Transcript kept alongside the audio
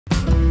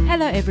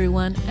Hello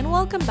everyone and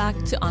welcome back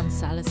to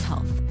Onsalus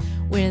Health,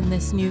 where in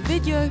this new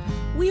video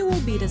we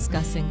will be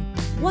discussing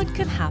what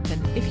can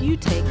happen if you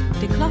take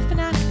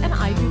diclofenac and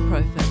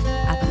ibuprofen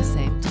at the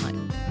same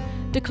time.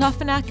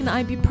 Diclofenac and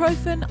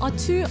ibuprofen are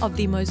two of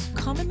the most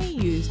commonly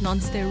used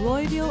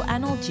nonsteroidal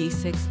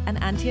analgesics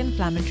and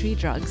anti-inflammatory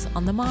drugs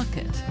on the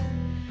market.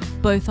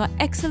 Both are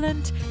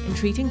excellent in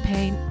treating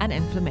pain and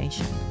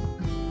inflammation.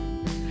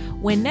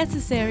 When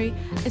necessary,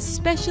 a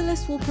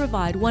specialist will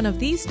provide one of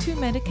these two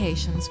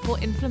medications for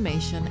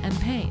inflammation and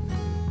pain.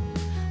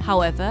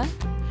 However,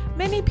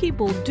 many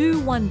people do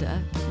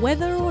wonder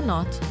whether or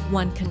not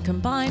one can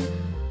combine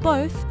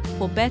both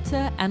for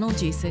better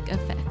analgesic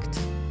effect.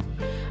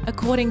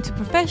 According to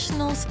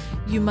professionals,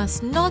 you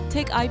must not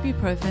take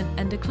ibuprofen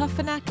and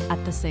diclofenac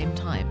at the same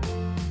time.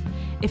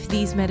 If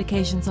these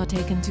medications are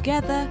taken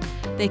together,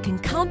 they can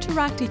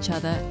counteract each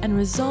other and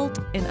result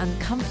in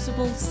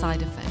uncomfortable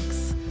side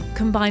effects.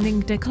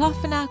 Combining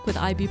diclofenac with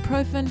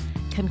ibuprofen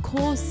can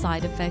cause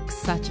side effects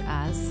such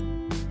as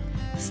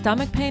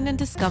stomach pain and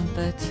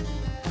discomfort,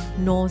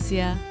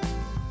 nausea,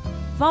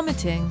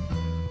 vomiting,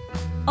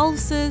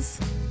 ulcers,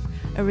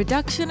 a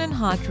reduction in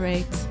heart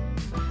rate,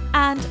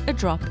 and a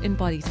drop in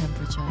body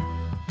temperature.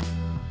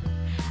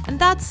 And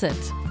that's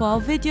it for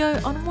our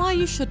video on why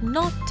you should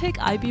not take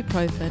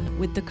ibuprofen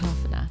with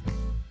diclofenac.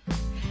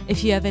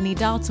 If you have any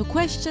doubts or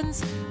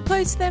questions,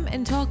 post them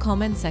into our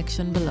comment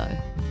section below.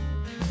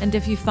 And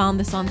if you found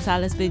this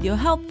Onsalus video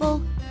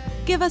helpful,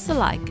 give us a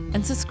like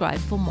and subscribe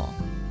for more.